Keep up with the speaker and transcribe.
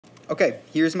Okay,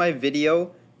 here's my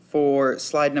video for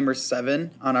slide number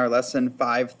 7 on our lesson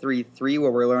 533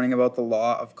 where we're learning about the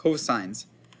law of cosines.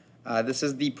 This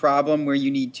is the problem where you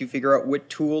need to figure out what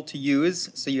tool to use.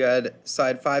 So you had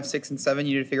slide 5, 6, and 7,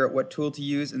 you need to figure out what tool to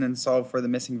use and then solve for the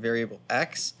missing variable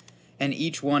x. And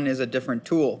each one is a different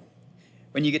tool.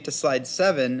 When you get to slide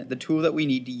 7, the tool that we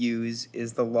need to use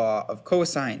is the law of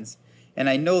cosines. And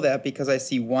I know that because I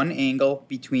see one angle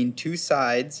between two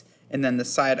sides, and then the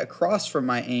side across from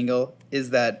my angle is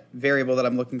that variable that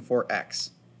I'm looking for,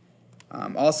 x.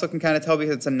 Also can kind of tell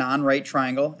because it's a non-right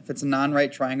triangle. If it's a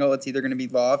non-right triangle, it's either going to be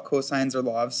law of cosines or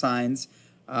law of sines.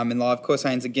 And law of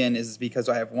cosines, again, is because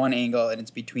I have one angle and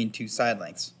it's between two side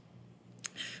lengths.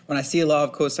 When I see a law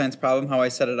of cosines problem, how I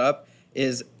set it up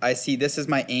is I see this is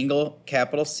my angle,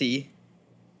 capital C.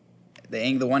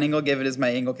 The one angle given is my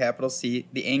angle, capital C.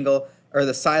 The angle, or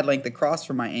the side length across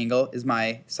from my angle, is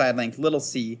my side length, little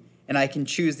c. And I can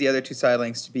choose the other two side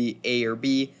lengths to be A or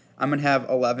B. I'm going to have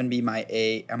 11 be my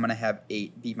A. I'm going to have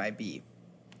 8 be my B.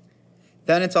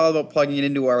 Then it's all about plugging it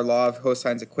into our law of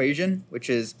cosines equation, which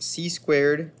is c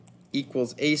squared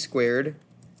equals a squared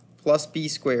plus b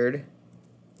squared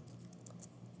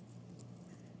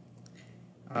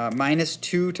minus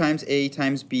 2 times a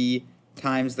times b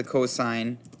times the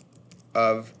cosine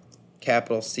of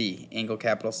capital C, angle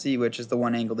capital C, which is the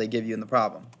one angle they give you in the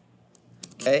problem.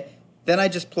 Okay. Then I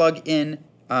just plug in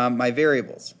my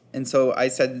variables. And so I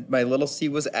said my little c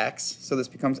was x, so this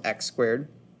becomes x squared.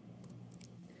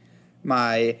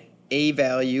 My a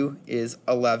value is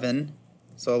 11,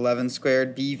 so 11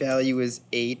 squared. B value is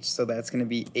 8, so that's going to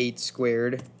be 8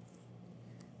 squared.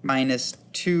 Minus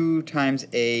 2 times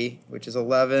a, which is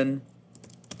 11.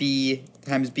 B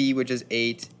times b, which is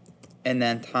 8. And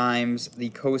then times the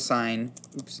cosine,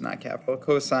 oops, not capital,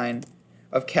 cosine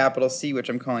of capital C, which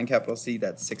I'm calling capital C,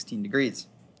 that's 16 degrees.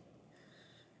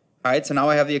 Alright, so now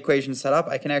I have the equation set up.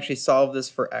 I can actually solve this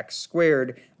for x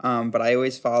squared, but I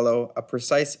always follow a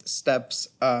precise steps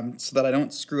so that I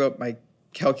don't screw up my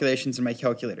calculations in my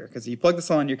calculator, because if you plug this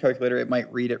all in your calculator, it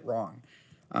might read it wrong.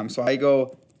 So I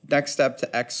go next step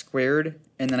to x squared,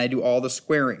 and then I do all the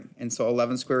squaring. And so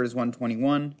 11 squared is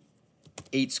 121,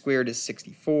 8 squared is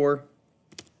 64.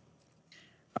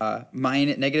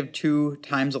 Negative 2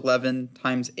 times 11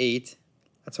 times 8,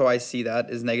 that's how I see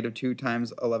that, is negative 2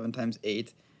 times 11 times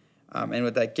 8. And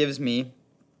what that gives me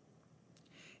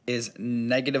is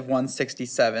negative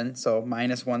 167, so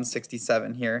minus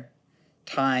 167 here,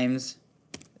 times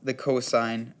the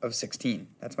cosine of 16.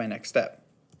 That's my next step.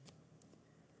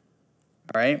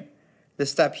 Alright, this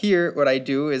step here, what I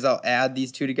do is I'll add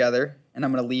these two together, and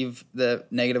I'm going to leave the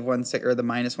the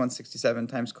minus 167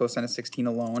 times cosine of 16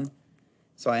 alone.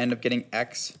 So I end up getting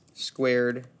x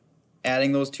squared.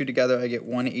 Adding those two together, I get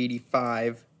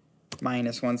 185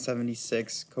 minus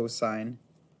 176 cosine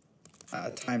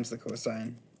times the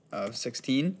cosine of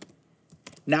 16.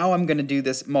 Now I'm going to do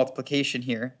this multiplication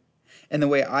here. And the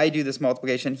way I do this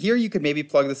multiplication, here you could maybe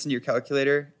plug this into your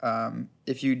calculator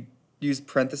if you use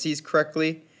parentheses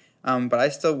correctly. But I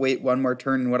still wait one more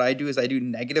turn. And what I do is I do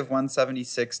negative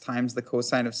 176 times the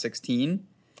cosine of 16.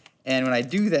 And when I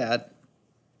do that,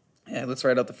 let's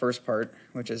write out the first part,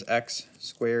 which is x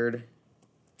squared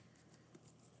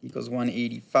equals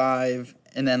 185.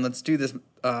 And then let's do this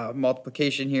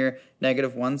multiplication here.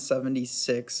 Negative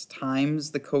 176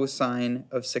 times the cosine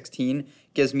of 16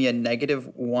 gives me a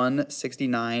negative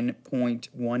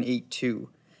 169.182.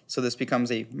 So this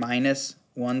becomes a minus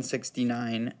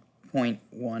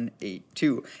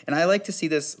 169.182. And I like to see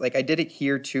this, like I did it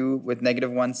here too with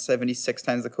negative 176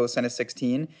 times the cosine of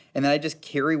 16, and then I just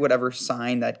carry whatever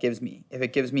sign that gives me. If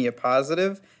it gives me a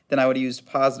positive, then I would use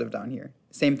positive down here.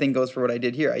 Same thing goes for what I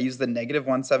did here. I used the negative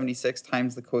 176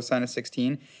 times the cosine of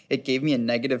 16. It gave me a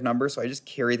negative number, so I just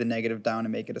carry the negative down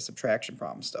and make it a subtraction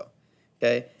problem still.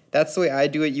 Okay, that's the way I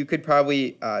do it. You could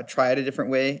probably try it a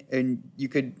different way, and you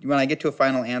could, when I get to a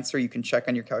final answer, you can check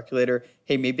on your calculator,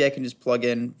 hey, maybe I can just plug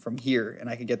in from here and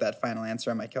I can get that final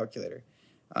answer on my calculator.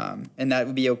 And that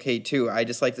would be okay too. I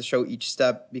just like to show each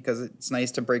step because it's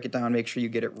nice to break it down, make sure you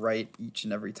get it right each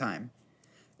and every time.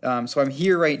 So I'm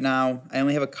here right now. I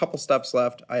only have a couple steps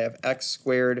left. I have x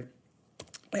squared.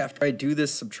 After I do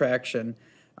this subtraction,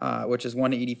 which is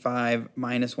 185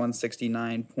 minus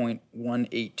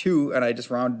 169.182, and I just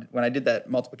rounded, when I did that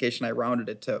multiplication, I rounded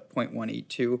it to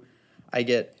 0.182. I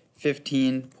get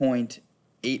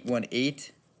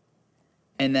 15.818,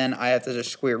 and then I have to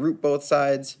just square root both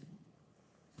sides.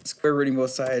 Square rooting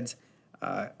both sides,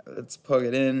 let's plug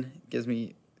it in. It gives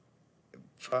me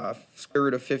square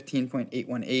root of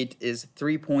 15.818 is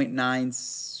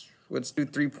 3.9, let's do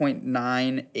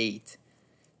 3.98.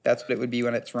 That's what it would be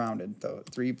when it's rounded. So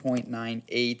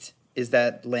 3.98 is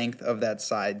that length of that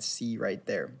side C right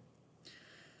there.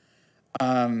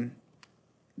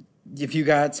 If you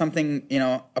got something,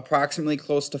 approximately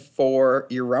close to 4,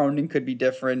 your rounding could be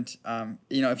different.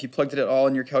 If you plugged it at all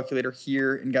in your calculator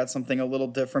here and got something a little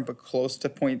different but close to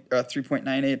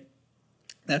 3.98,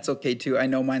 that's okay too. I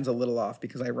know mine's a little off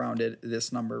because I rounded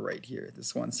this number right here.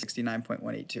 This one's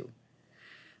 69.182. All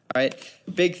right,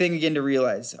 big thing again to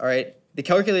realize, all right, the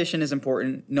calculation is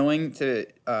important. Knowing to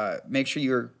make sure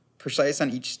you're precise on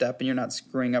each step and you're not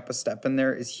screwing up a step in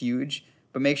there is huge.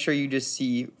 But make sure you just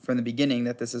see from the beginning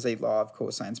that this is a law of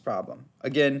cosines problem.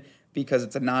 Again, because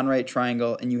it's a non-right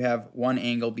triangle and you have one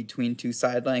angle between two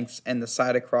side lengths and the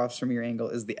side across from your angle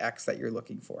is the x that you're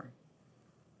looking for.